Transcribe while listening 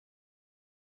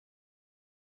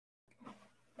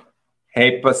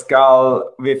Hey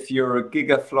Pascal, with your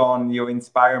Gigathlon, you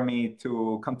inspire me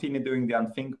to continue doing the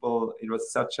unthinkable. It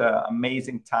was such an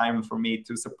amazing time for me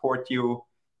to support you,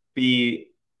 be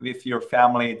with your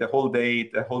family the whole day,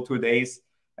 the whole 2 days,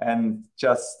 and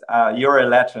just you're a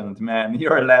legend, man.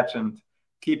 You're a legend.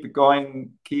 Keep it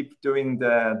going, keep doing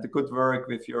the good work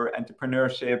with your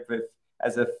entrepreneurship, with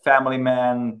as a family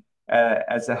man,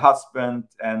 as a husband,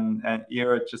 and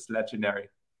you're just legendary.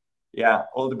 Yeah,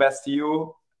 all the best to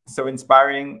you. So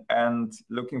inspiring and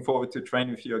looking forward to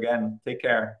train with you again. Take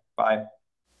care. Bye.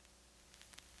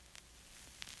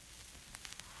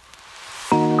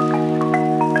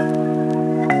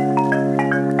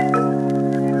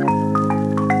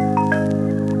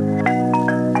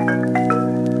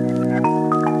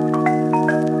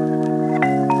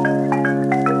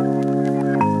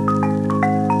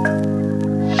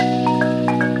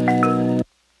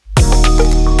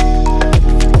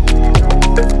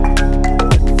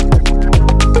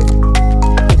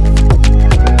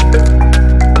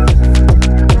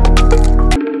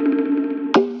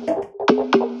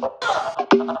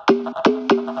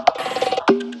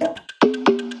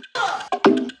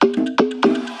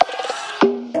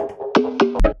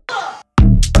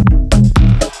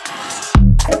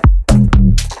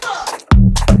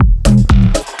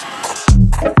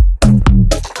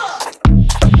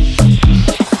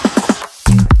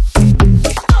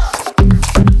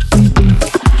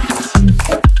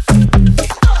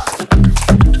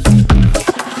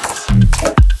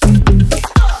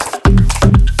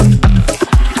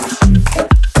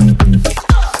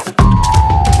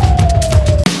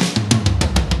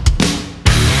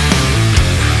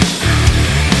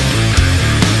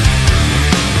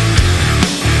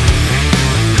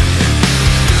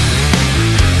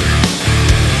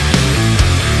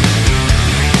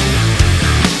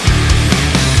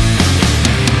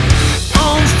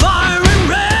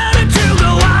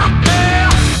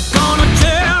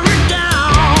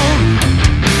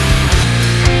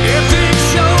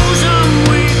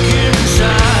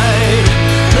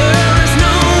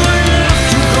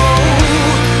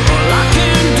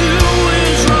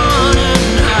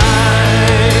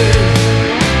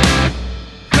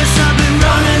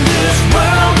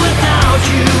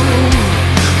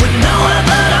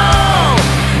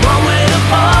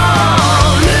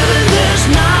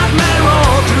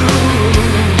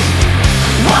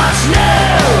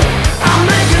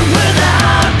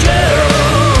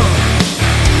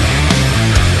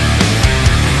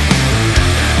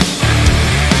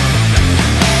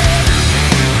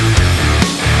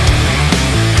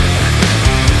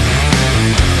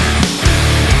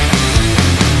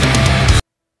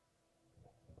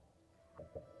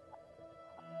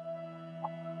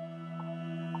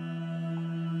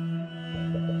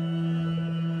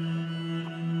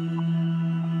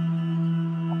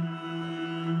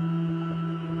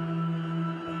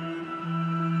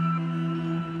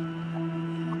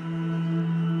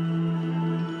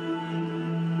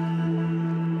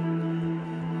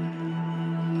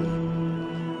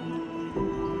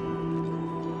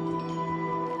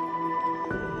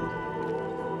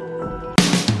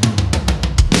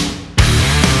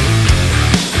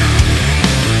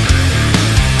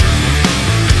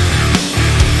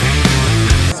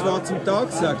 Zum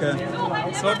Tag sagen?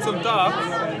 Das Wort zum Tag.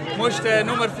 Du musst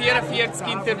Nummer 44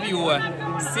 interviewen.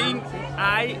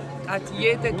 Hat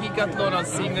jeder Gigathlon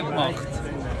als Single gemacht.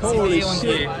 Holy und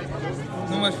shit. je.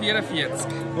 Nummer 44.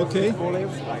 Okay.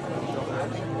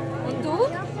 Und du?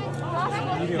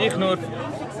 Ich nur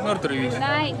 3.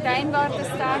 Nein, dein Wort des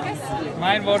Tages?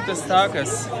 Mein Wort des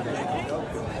Tages.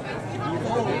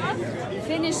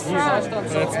 Finish strong.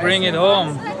 Let's bring it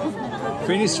home.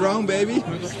 Finish strong, baby.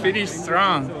 Finish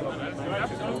strong.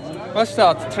 Was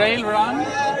steht? TRAILRUN?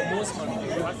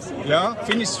 Ja,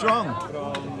 finish strong.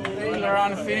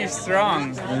 TRAILRUN, finish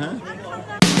strong. Aha.